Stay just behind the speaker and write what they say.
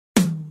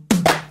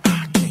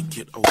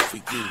get over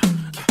you.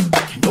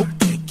 Nope,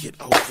 can't get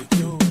over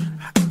you.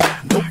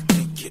 Nope,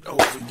 can't get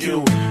over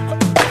you.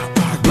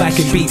 Black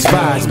and Beats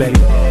vibes, baby.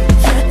 You're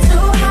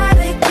too hard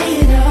to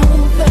get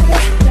over.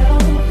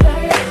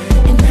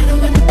 And I don't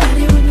want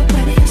nobody when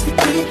nobody else to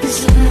get this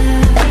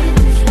line.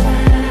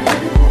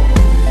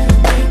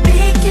 Baby,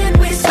 can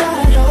we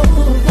start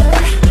over?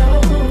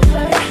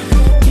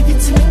 Give it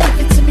to me, give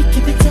it to me,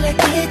 give it till I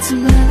get to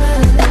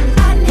mine.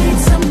 I need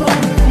some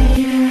more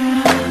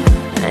beer.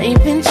 I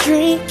ain't been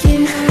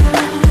drinking,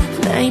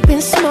 I ain't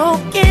been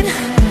smoking,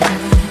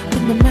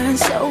 but my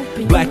mind's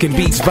open. Black and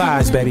Beats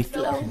vibes, baby.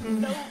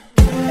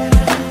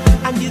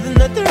 I need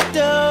another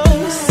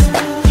dose.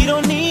 You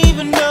don't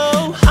even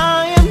know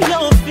I am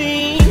your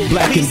fiend.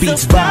 Black and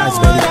Beats Supply vibes,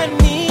 what baby. I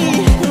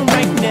need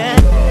right now.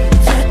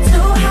 You're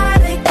too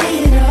hard to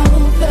get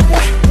over.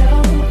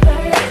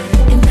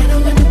 And I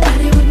don't want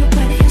nobody when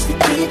nobody else to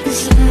get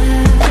this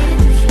line.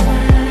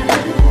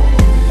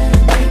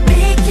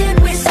 Baby, can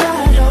we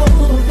start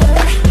over?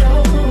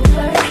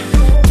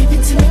 Give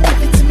it to me,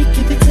 give it to me,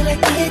 give it till I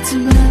get to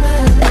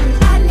mine.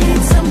 I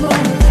need some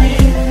more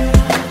beer.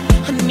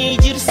 I need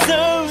you to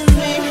serve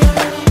me,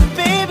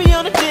 baby,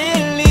 on a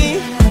daily.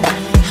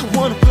 I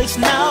want a place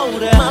now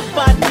that my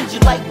body needs you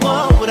like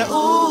water.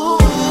 Ooh,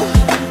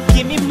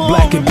 give me more.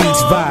 Black and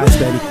Beats vibes,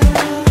 baby.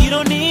 You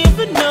don't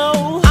even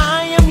know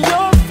I am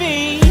your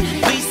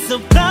fiend. Please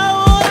supply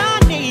what I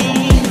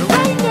need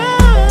right now.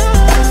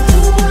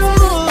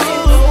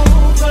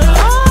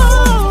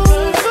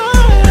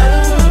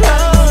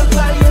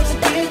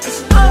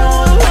 I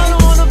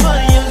don't want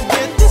nobody else to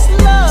get this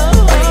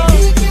love.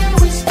 Can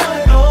we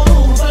start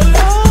over?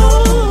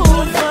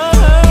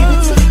 Give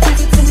it to me,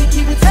 give it to me,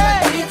 give it till I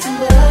get to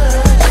mine.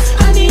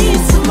 I need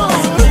some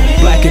more.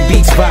 Black and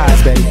Beats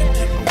vibes, baby.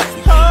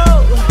 Oh,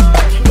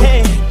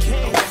 hey.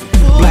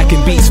 Black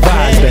and Beats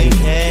vibes, baby.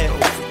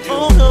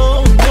 Oh,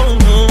 no, no,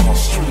 no.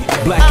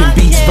 Black and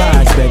Beats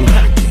vibes, baby.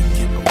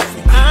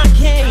 I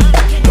can't,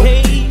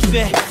 baby.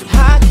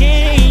 I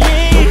can't.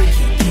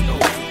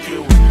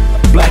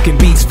 Black and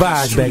Beats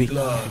vibes, baby.